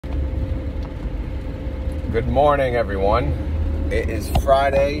Good morning, everyone. It is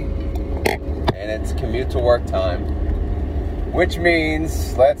Friday, and it's commute to work time, which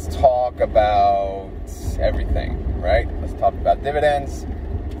means let's talk about everything, right? Let's talk about dividends,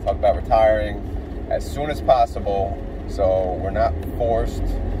 let's talk about retiring as soon as possible, so we're not forced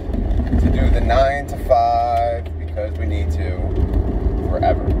to do the 9 to 5 because we need to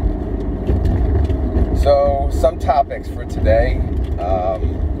forever. So, some topics for today.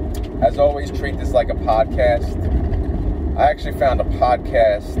 As always, treat this like a podcast. I actually found a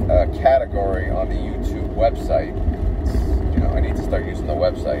podcast category on the YouTube website. I need to start using the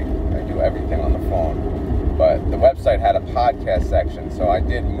website. I do everything on the phone. But the website had a podcast section, so I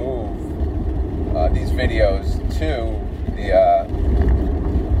did move these videos to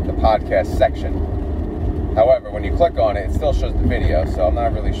the podcast section. However, when you click on it, it still shows the video, so I'm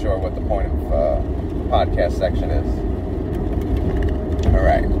not really sure what the point of the podcast section is. All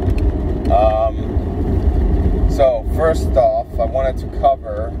right. So first off, I wanted to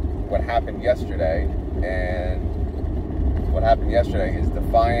cover what happened yesterday, and what happened yesterday is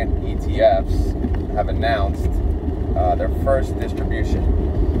Defiance ETFs have announced their first distribution,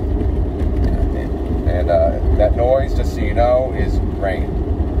 and that noise, just so you know, is rain,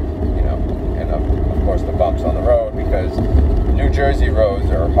 and of course the bumps on the road because New Jersey roads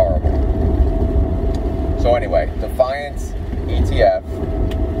are horrible. So anyway, Defiance ETF,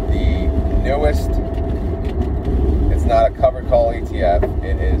 the newest. It's not a covered call ETF.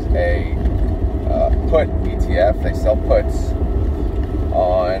 It is a put ETF. They sell puts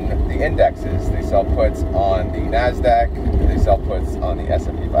on the indexes. They sell puts on the NASDAQ. They sell puts on the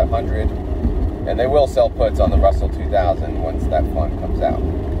S&P 500. And they will sell puts on the Russell 2000 once that fund comes out.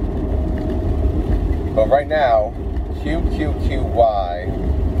 But right now, QQQY,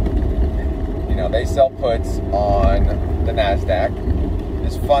 they sell puts on the NASDAQ.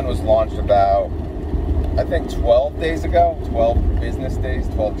 This fund was launched about, I think, 12 days ago, 12 business days,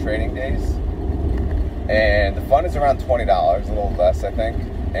 12 trading days. And the fund is around $20, a little less, I think.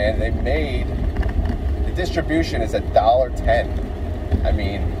 And they made, the distribution is $1.10. I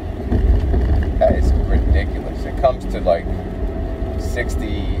mean, that is ridiculous. It comes to like 60,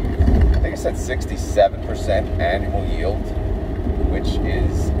 I think I said 67% annual yield, which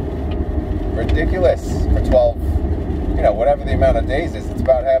is ridiculous for 12, whatever the amount of days is. It's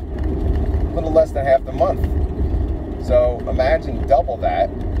about a little less than half the month. So imagine double that,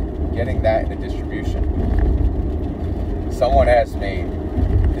 getting that in a distribution. Someone asked me,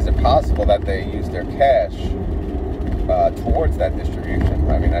 is it possible that they use their cash towards that distribution?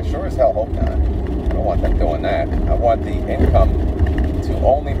 I mean, I sure as hell hope not. I don't want them doing that. I want the income to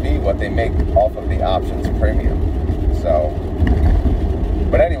only be what they make off of the options premium.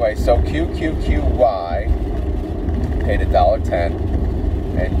 But anyway, so QQQY paid $1.10,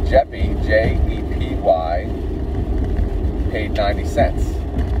 and JEPY, JEPY, paid 90 cents.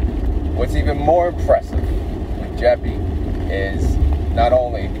 What's even more impressive with JEPY is not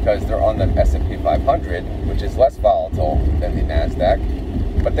only because they're on the S&P 500, which is less volatile than the NASDAQ,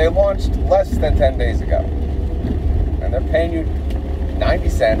 but they launched less than 10 days ago. And they're paying you 90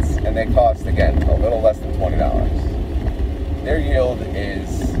 cents, and they cost, again, a little less than $20. Their yield is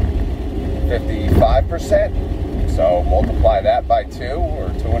 55%, so multiply that by 2 or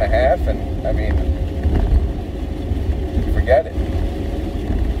 2.5, and I mean, forget it.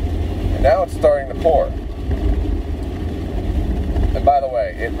 And now it's starting to pour. And by the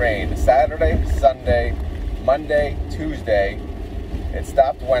way, it rained Saturday, Sunday, Monday, Tuesday. It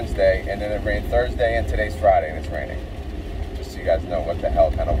stopped Wednesday, and then it rained Thursday, and today's Friday, and it's raining. Just so you guys know what the hell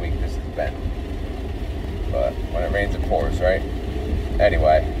kind of week this has been. But when it rains, it pours, right?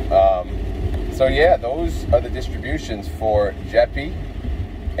 Anyway, so yeah, those are the distributions for JEPY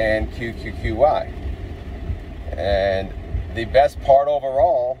and QQQY. And the best part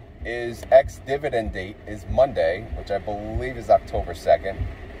overall is ex-dividend date is Monday, which I believe is October 2nd.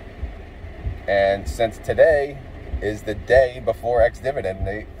 And since today is the day before ex-dividend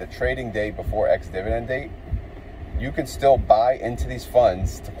date, the trading day before ex-dividend date, you can still buy into these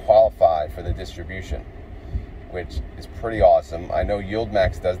funds to qualify for the distribution, which is pretty awesome. I know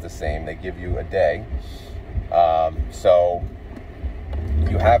Yieldmax does the same. They give you a day. So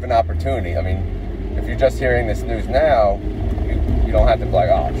you have an opportunity. I mean, if you're just hearing this news now, you don't have to be like,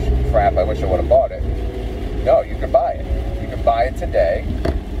 oh, crap, I wish I would have bought it. No, you can buy it. You can buy it today,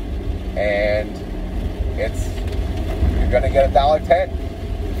 and you're going to get $1.10.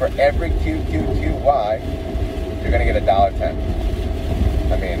 For every QQQY, you're going to get $1.10.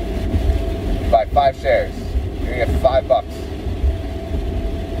 I mean, you buy 5 shares. You're going to get $5.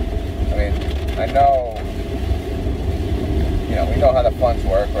 I mean, I know we know how the funds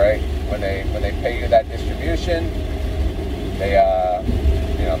work, right? When they pay you that distribution, they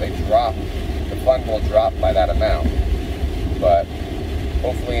drop, the fund will drop by that amount. But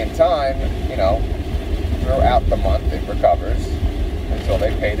hopefully in time, throughout the month it recovers until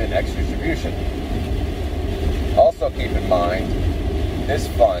they pay the next distribution. Also keep in mind, this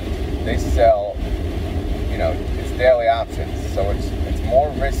fund, they sell, it's daily options, so it's more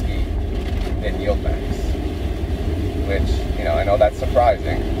risky than Yieldmax, which, I know that's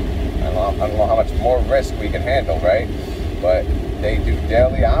surprising. I don't know how much more risk we can handle, right? But they do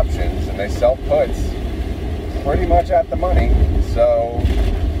daily options and they sell puts pretty much at the money. So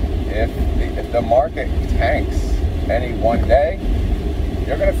if the market tanks any one day,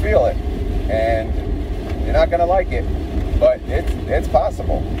 you're going to feel it, and you're not going to like it, but it's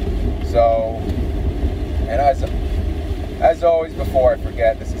possible. So, and as always, before I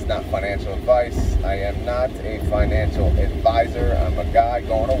forget, this is not financial advice. I am not a financial advisor. I'm a guy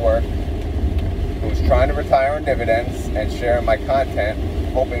going to work who's trying to retire on dividends and sharing my content,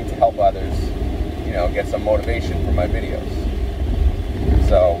 hoping to help others, get some motivation from my videos.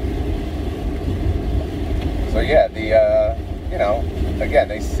 So yeah, again,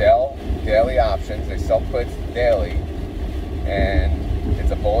 they sell daily options, they sell puts daily, and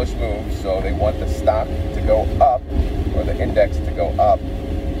it's a bullish move, so they want the stock to go up, or the index to go up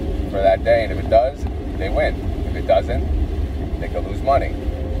for that day, and if it does, they win. If it doesn't, they could lose money.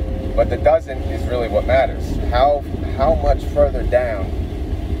 But the doesn't is really what matters. How much further down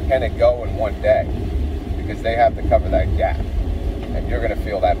can it go in one day? Because they have to cover that gap, and you're going to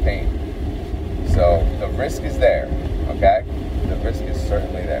feel that pain. So the risk is there, okay? The risk is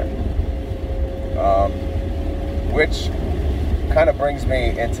certainly there. Which kind of brings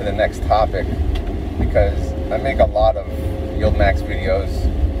me into the next topic, because I make a lot of Yieldmax videos,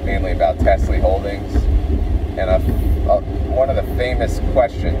 mainly about Tesla holdings, and one of the famous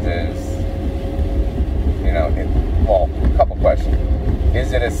questions is, a couple questions.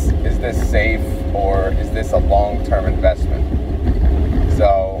 Is this safe, or is this a long-term investment?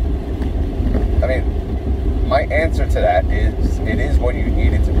 So, my answer to that is, it is what you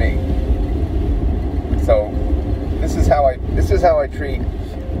need it to be. So, this is how I treat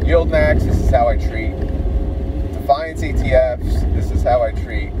Yieldmax. This is how I treat Defiance ETFs. This is how I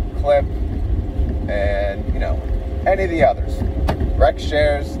treat Clip, and any of the others. Rec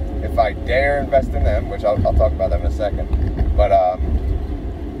shares, if I dare invest in them, which I'll talk about them in a second. But I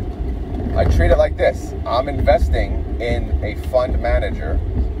treat it like this. I'm investing in a fund manager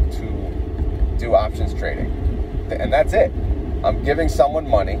to do options trading, and that's it. I'm giving someone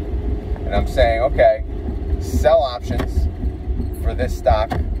money, and I'm saying, okay, sell options for this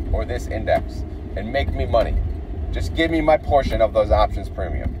stock or this index and make me money. Just give me my portion of those options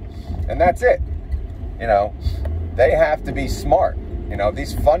premium, and that's it. They have to be smart.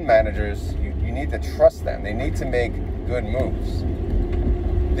 These fund managers, you need to trust them. They need to make good moves.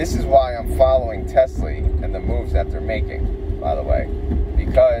 This is why I'm following Tesla and the moves that they're making, by the way,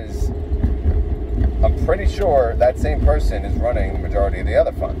 because I'm pretty sure that same person is running the majority of the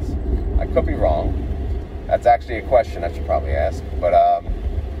other funds. I could be wrong. That's actually a question I should probably ask, but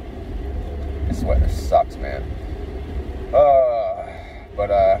this weather sucks, man. But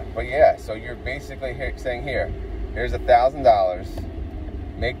yeah, so you're basically saying, here's $1,000,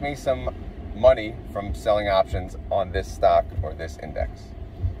 make me some money from selling options on this stock or this index.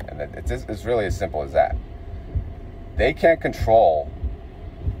 And it's really as simple as that. They can't control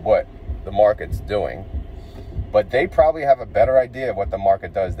what the market's doing, but they probably have a better idea of what the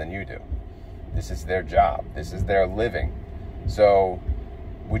market does than you do. This is their job. This is their living. So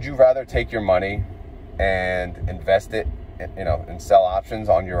would you rather take your money and invest it, and sell options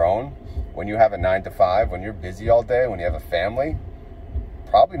on your own when you have a 9-to-5, when you're busy all day, when you have a family?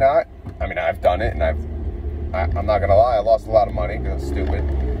 Probably not. I've done it, and I'm not gonna lie, I lost a lot of money because I was stupid,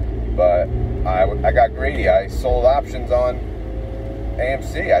 but I got greedy. I sold options on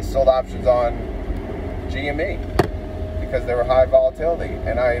AMC. I sold options on GME because they were high volatility,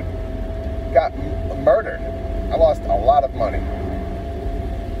 and I got murdered. I lost a lot of money.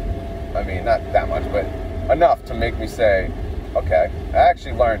 Not that much, but enough to make me say, okay. I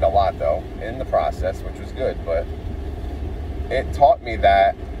actually learned a lot, though, in the process, which was good, but it taught me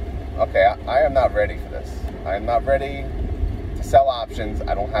that, okay, I am not ready for this. I am not ready to sell options.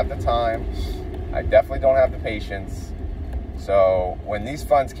 I don't have the time. I definitely don't have the patience. So when these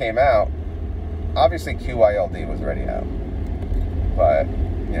funds came out, obviously QYLD was already out, but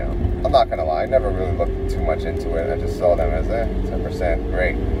I'm not gonna lie, I never really looked too much into it. I just saw them as 10%,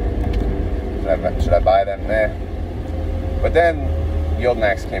 great. Should I buy them? Nah. But then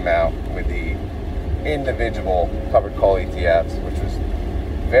Yieldmax came out with the individual covered call ETFs, which was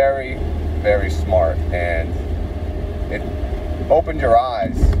very, very smart, and it opened your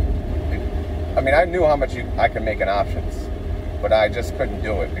eyes. I mean, I knew how much I could make in options, but I just couldn't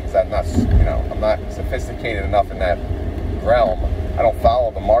do it because I'm not sophisticated enough in that realm. I don't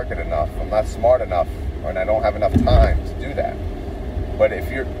follow the market enough. I'm not smart enough, and I don't have enough time to do that. But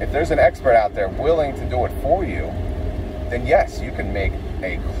if there's an expert out there willing to do it for you, then yes, you can make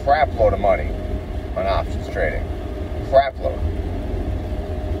a crap load of money on options trading. Crap load.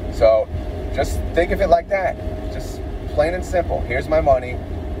 So just think of it like that. Just plain and simple. Here's my money.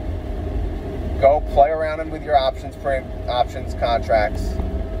 Go play around with your options contracts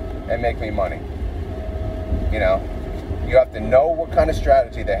and make me money. You know, you have to know what kind of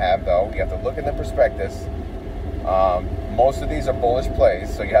strategy they have, though. You have to look in the prospectus. Most of these are bullish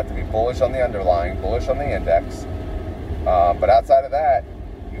plays, so you have to be bullish on the underlying, bullish on the index. But outside of that,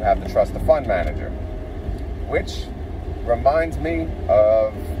 you have to trust the fund manager, which reminds me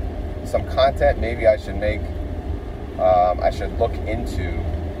of some content maybe I should make. I should look into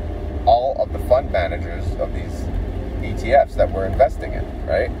all of the fund managers of these ETFs that we're investing in,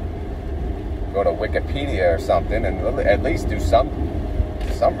 right? Go to Wikipedia or something and at least do some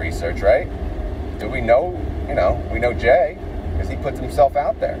research, right? Do we know, we know Jay because he puts himself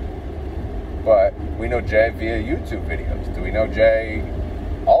out there. But we know Jay via YouTube videos. Do we know Jay,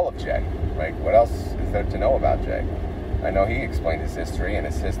 all of Jay, right? What else is there to know about Jay? I know he explained his history, and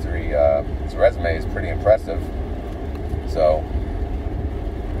his resume is pretty impressive. So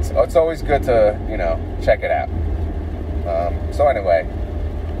it's always good to, check it out. So anyway,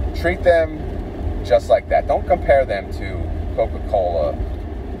 treat them just like that. Don't compare them to Coca-Cola,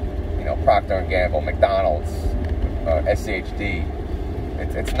 Procter & Gamble, McDonald's, SCHD.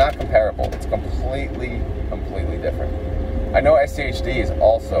 It's not comparable. It's completely different. I know SCHD is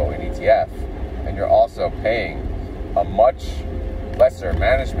also an ETF, and you're also paying a much lesser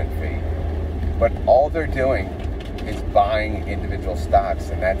management fee, but all they're doing is buying individual stocks,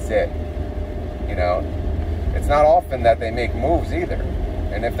 and that's it. It's not often that they make moves either,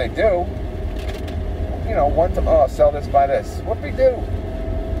 and if they do, sell this, buy this. What we do?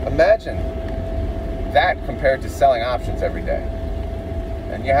 Imagine that compared to selling options every day.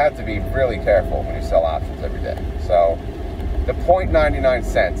 And you have to be really careful when you sell options every day. So the 0.99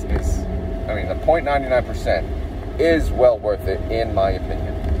 is, the 0.99% is well worth it in my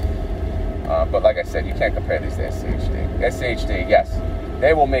opinion. But like I said, you can't compare these to SCHD. SCHD, yes,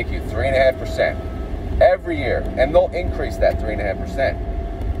 they will make you 3.5% every year, and they'll increase that 3.5%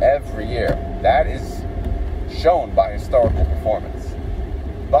 every year. That is shown by historical performance.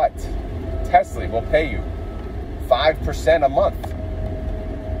 But Tesla will pay you 5% a month,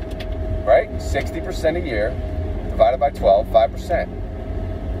 right? 60% a year divided by 12, 5%,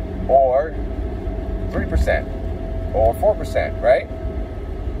 or 3%, or 4%, right?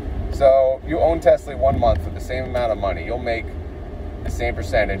 So you own Tesla 1 month with the same amount of money, you'll make the same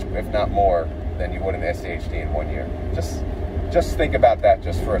percentage, if not more, than you would in SCHD in 1 year. Just think about that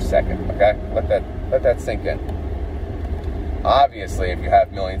just for a second, okay? Let that sink in. Obviously, if you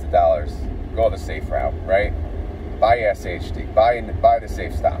have millions of dollars, go the safe route, right? Buy SCHD, buy the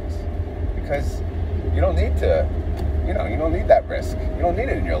safe stocks, because you don't need to, you don't need that risk. You don't need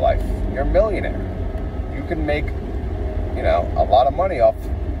it in your life. You're a millionaire. You can make, a lot of money off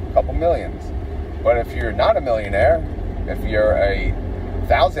a couple millions. But if you're not a millionaire, if you're a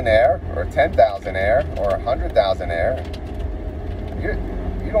thousandaire or 10,000aire or 100,000aire,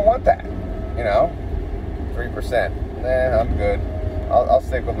 you don't want that, 3%. Nah, I'm good. I'll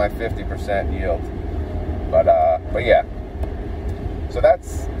stick with my 50% yield. But yeah. So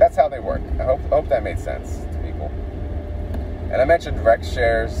that's how they work. I hope that made sense to people. And I mentioned Rex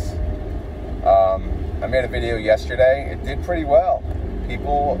shares. I made a video yesterday. It did pretty well.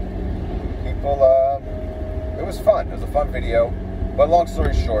 People. It was fun. It was a fun video. But long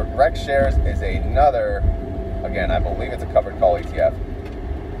story short, Rex shares is another. Again, I believe it's a covered call ETF.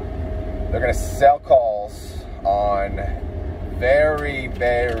 They're going to sell calls on very,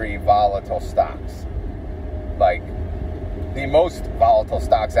 very volatile stocks, like the most volatile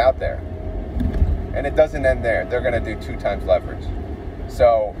stocks out there. And it doesn't end there. They're going to do 2 times leverage.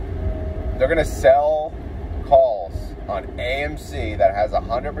 So they're going to sell calls on AMC that has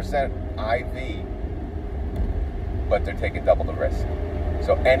 100% IV, but they're taking double the risk.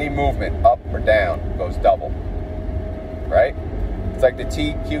 So any movement up or down goes double, right? It's like the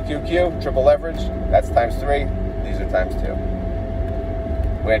TQQQ, triple leverage, that's times 3, these are times 2.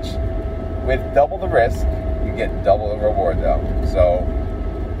 Which, with double the risk, you get double the reward though. So,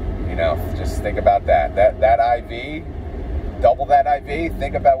 just think about that. That IV, double that IV,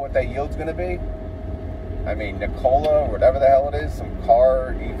 think about what that yield's gonna be. I mean, Nikola, whatever the hell it is, some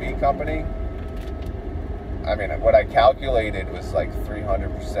car EV company. I mean, what I calculated was like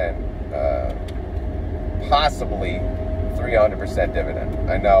 300%, possibly 300% dividend.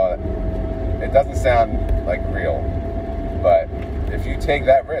 I know it doesn't sound like real, but if you take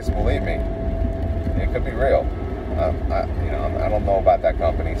that risk, believe me, it could be real. I don't know about that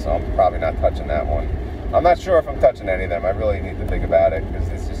company, so I'm probably not touching that one. I'm not sure if I'm touching any of them. I really need to think about it because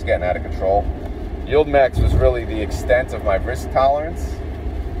it's just getting out of control. Yieldmax was really the extent of my risk tolerance.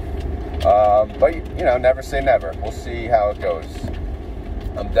 But, never say never. We'll see how it goes.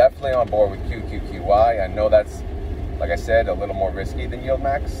 I'm definitely on board with QQQY. I know that's, like I said, a little more risky than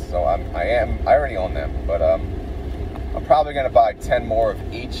Yieldmax. So I already own them. But I'm probably going to buy 10 more of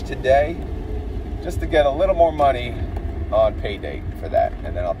each today just to get a little more money on pay date for that.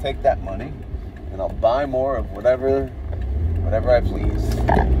 And then I'll take that money and I'll buy more of whatever I please.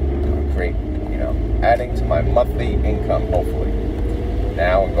 Great. Adding to my monthly income, hopefully,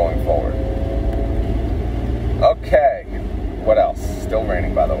 now and going forward. Okay, what else? Still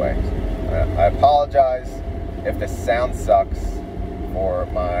raining, by the way. I apologize if the sound sucks for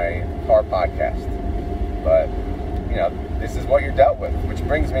my car podcast, but, this is what you're dealt with, which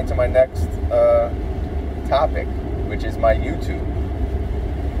brings me to my next topic, which is my YouTube.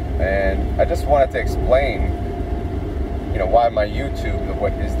 And I just wanted to explain, why my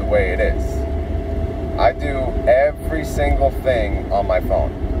YouTube is the way it is. I do every single thing on my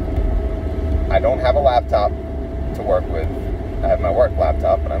phone. I don't have a laptop to work with. I have my work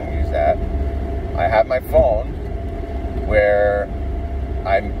laptop, but I don't use that. I have my phone where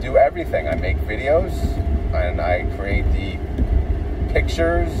I do everything. I make videos and I create the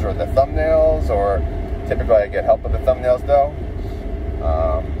pictures or the thumbnails, or typically I get help with the thumbnails though.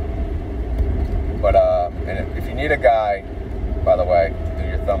 And if you need a guy, by the way, to do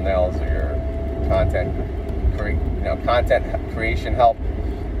your thumbnails or your content creation help,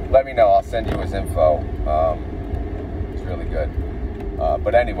 let me know. I'll send you his info. It's really good.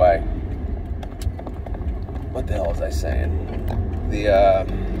 But anyway, what the hell was I saying?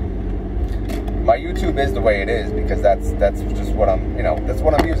 My YouTube is the way it is because that's just what that's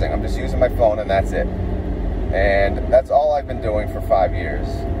what I'm using. I'm just using my phone and that's it. And that's all I've been doing for 5 years.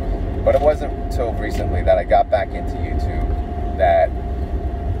 But it wasn't until recently that I got back into YouTube that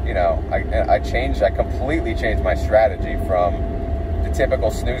I completely changed my strategy from the typical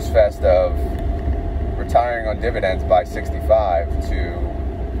snooze fest of retiring on dividends by 65 to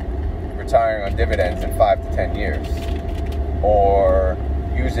retiring on dividends in 5 to 10 years, or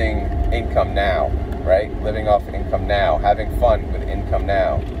using income now, right? Living off income now, having fun with income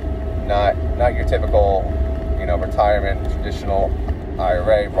now, not your typical, retirement, traditional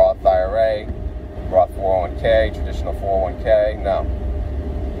IRA, Roth 401k, traditional 401k. No.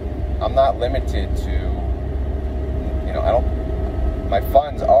 I'm not limited to, my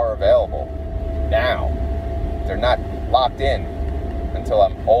funds are available now. They're not locked in until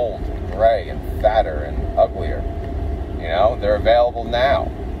I'm old, gray, and fatter and uglier. They're available now.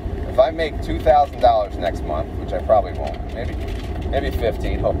 If I make $2,000 next month, which I probably won't, maybe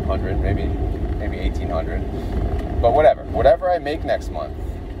 $1,500, maybe $1,800, but whatever I make next month,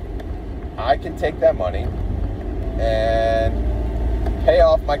 I can take that money and pay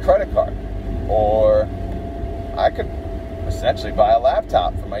off my credit card, or I could essentially buy a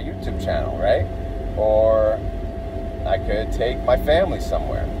laptop for my YouTube channel, right? Or I could take my family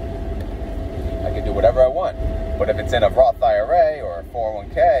somewhere. I could do whatever I want. But if it's in a Roth IRA or a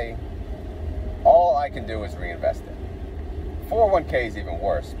 401k, all I can do is reinvest it. 401k is even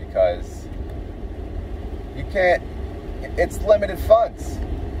worse because you can't, it's limited funds.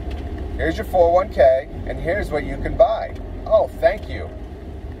 Here's your 401k and here's what you can buy. Oh, thank you.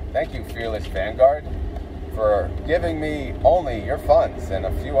 Thank you, Fearless Vanguard, for giving me only your funds and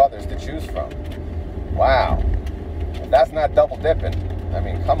a few others to choose from. Wow. If that's not double dipping, I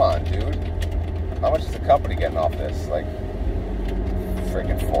mean, come on, dude. How much is the company getting off this? Like,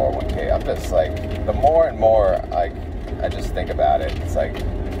 freaking 401k. I'm just like, the more and more I just think about it, it's like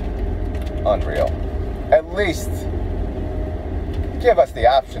unreal. At least give us the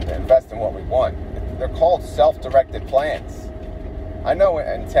option to invest in what we want. They're called self-directed plans. I know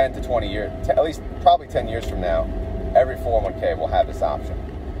in 10 to 20 years, at least probably 10 years from now, every 401k will have this option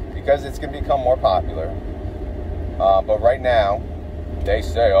because it's going to become more popular. But right now, they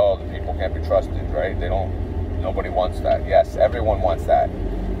say, oh, the people can't be trusted, right? Nobody wants that. Yes, everyone wants that.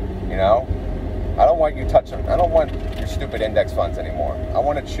 I don't want you touching, I don't want your stupid index funds anymore. I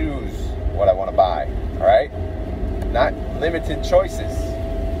want to choose what I want to buy, all right? Not limited choices.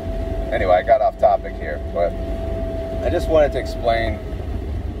 Anyway, I got off topic here, but I just wanted to explain,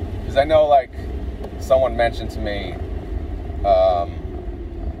 because I know, like, someone mentioned to me,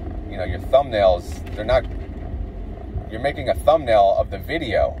 you know, your thumbnails, they're not, you're making a thumbnail of the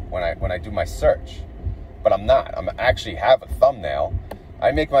video when I do my search, but I'm not. I'm actually have a thumbnail.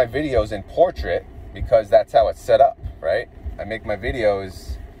 I make my videos in portrait because that's how it's set up, right? I make my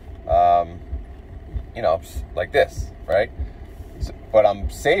videos, you know, like this, right? So, but I'm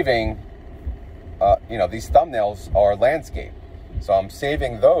saving, you know, these thumbnails are landscape. So I'm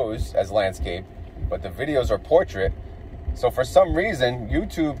saving those as landscape, but the videos are portrait. So for some reason,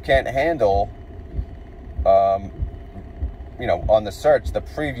 YouTube can't handle, you know, on the search, the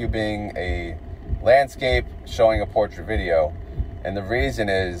preview being a landscape showing a portrait video. And the reason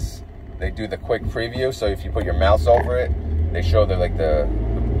is they do the quick preview. So if you put your mouse over it, they show the, like the,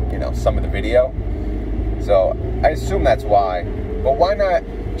 you know, some of the video. So I assume that's why. But why not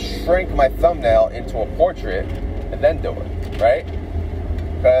shrink my thumbnail into a portrait and then do it, right?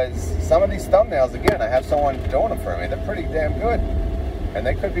 Because some of these thumbnails, again, I have someone doing them for me. They're pretty damn good. And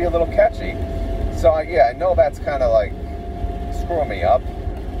they could be a little catchy. So yeah, I know that's kind of like screwing me up.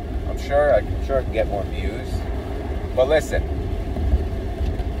 I'm sure I can get more views. But listen,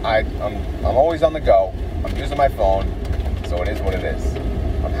 I'm always on the go. I'm using my phone, so it is what it is.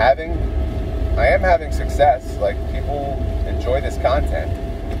 I am having success. Like, people enjoy this content,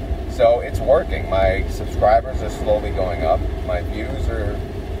 so it's working. My subscribers are slowly going up. My views are,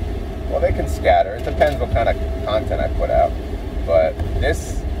 well, they can scatter. It depends what kind of content I put out. But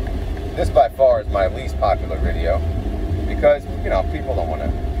this by far is my least popular video because, you know, people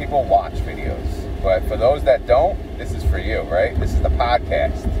watch videos. But for those that don't, this is for you, right? This is the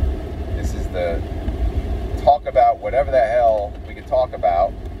podcast. This is the talk about whatever the hell we could talk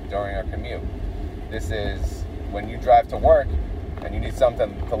about during our commute. This is when you drive to work and you need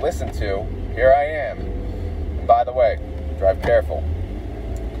something to listen to. Here I am. And by the way, drive careful.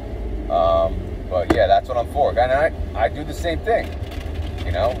 But yeah, that's what I'm for. And I do the same thing.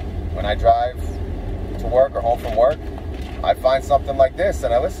 You know, when I drive to work or home from work, I find something like this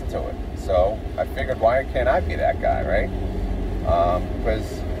and I listen to it. So I figured, why can't I be that guy, right?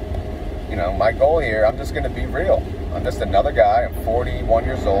 Because, you know, my goal here, I'm just going to be real. I'm just another guy. I'm 41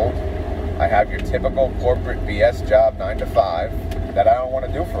 years old. I have your typical corporate BS job, 9 to 5, that I don't want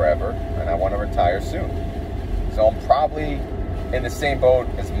to do forever, and I want to retire soon. So I'm probably in the same boat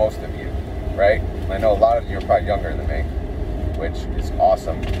as most of you, right? I know a lot of you are probably younger than me, which is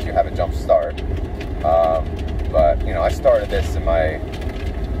awesome if you have a jump start. But, you know, I started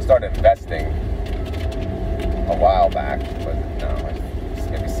investing a while back, but no,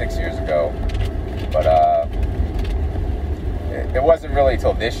 maybe 6 years ago. But it wasn't really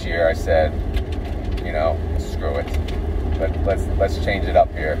until this year I said, you know, screw it. But let's change it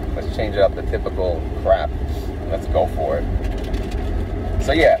up here. Let's change it up the typical crap. Let's go for it.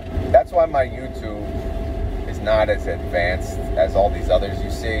 So yeah, that's why my YouTube is not as advanced as all these others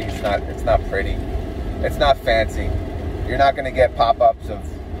you see. It's not pretty. It's not fancy. You're not going to get pop-ups of,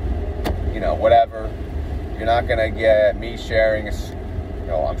 you know, whatever. You're not going to get me sharing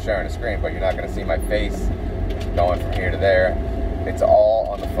I'm sharing a screen, but you're not going to see my face going from here to there. It's all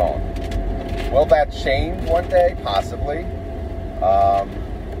on the phone. Will that change one day? Possibly.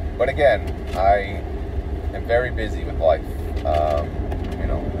 But again, I am very busy with life. You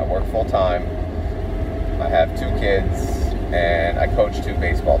know, I work full-time. I have 2 kids, and I coach 2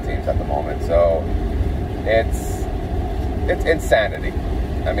 baseball teams at the moment. So it's insanity.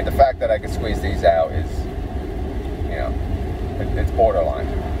 I mean, the fact that I can squeeze these out is, you know, it's borderline.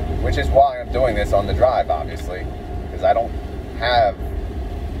 Which is why I'm doing this on the drive, obviously, because I don't have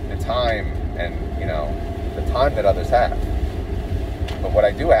the time and, you know, the time that others have. But what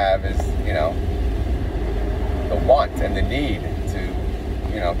I do have is, you know, the want and the need to,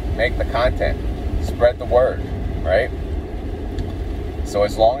 you know, make the content, spread the word, right? So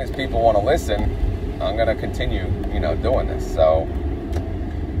as long as people want to listen, I'm going to continue, you know, doing this. So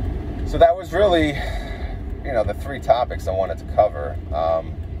that was really, you know, the 3 topics I wanted to cover.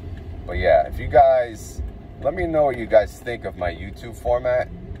 But yeah, if you guys, let me know what you guys think of my YouTube format.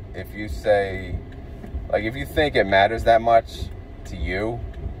 If you say, like, if you think it matters that much to you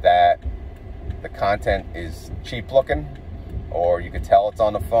that the content is cheap looking, or you could tell it's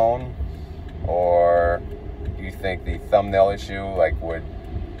on the phone, or you think the thumbnail issue, like, would,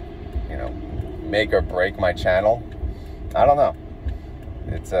 you know, make or break my channel. I don't know.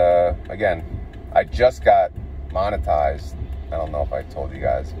 It's, again, I just got monetized. I don't know if I told you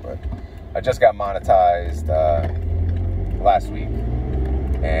guys, but I just got monetized last week.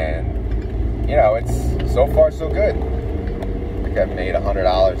 And, you know, it's so far so good. I think I've made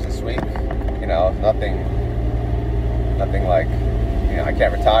 $100 this week. You know, nothing like you know, I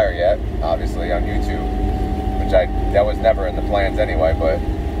can't retire yet, obviously, on YouTube, which that was never in the plans anyway, but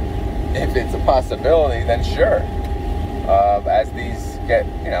if it's a possibility, then sure. As these get,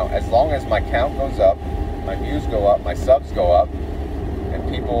 you know, as long as my count goes up, my views go up, my subs go up, and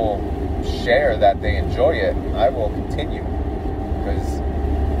people share that they enjoy it, I will continue, because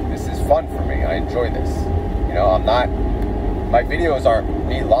this is fun for me. I enjoy this. You know, my videos aren't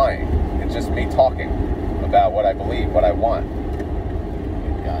me lying. It's just me talking about what I believe, what I want.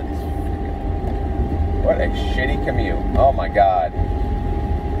 God, what a shitty commute. Oh my God.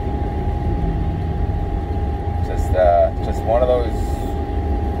 Just one of those,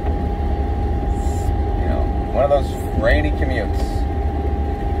 you know, one of those rainy commutes.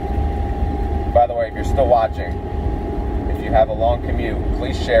 By the way, if you're still watching, if you have a long commute,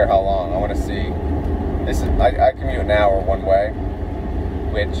 please share how long. I want to see. I commute an hour one way,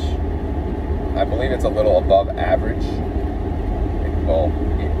 which I believe it's a little above average. Well,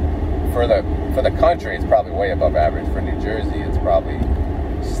 for the country, it's probably way above average. For New Jersey, it's probably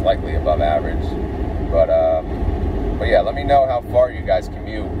slightly above average. But yeah, let me know how far you guys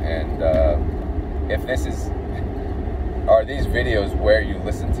commute, and if are these videos where you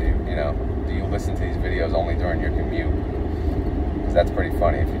listen to, you know, do you listen to these videos only during your commute? Because that's pretty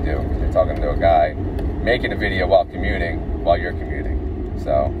funny if you do, because you're talking to a guy making a video while you're commuting.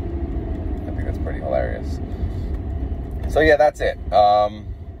 So I think that's pretty hilarious. So yeah, that's it. I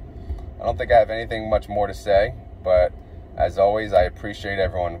don't think I have anything much more to say, but as always, I appreciate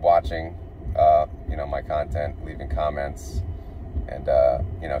everyone watching, you know, my content, leaving comments, and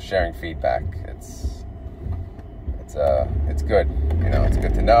you know, sharing feedback. It's good. You know, it's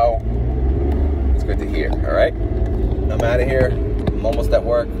good to know. It's good to hear. All right, I'm out of here. I'm almost at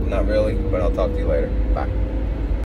work. Not really, but I'll talk to you later. Bye.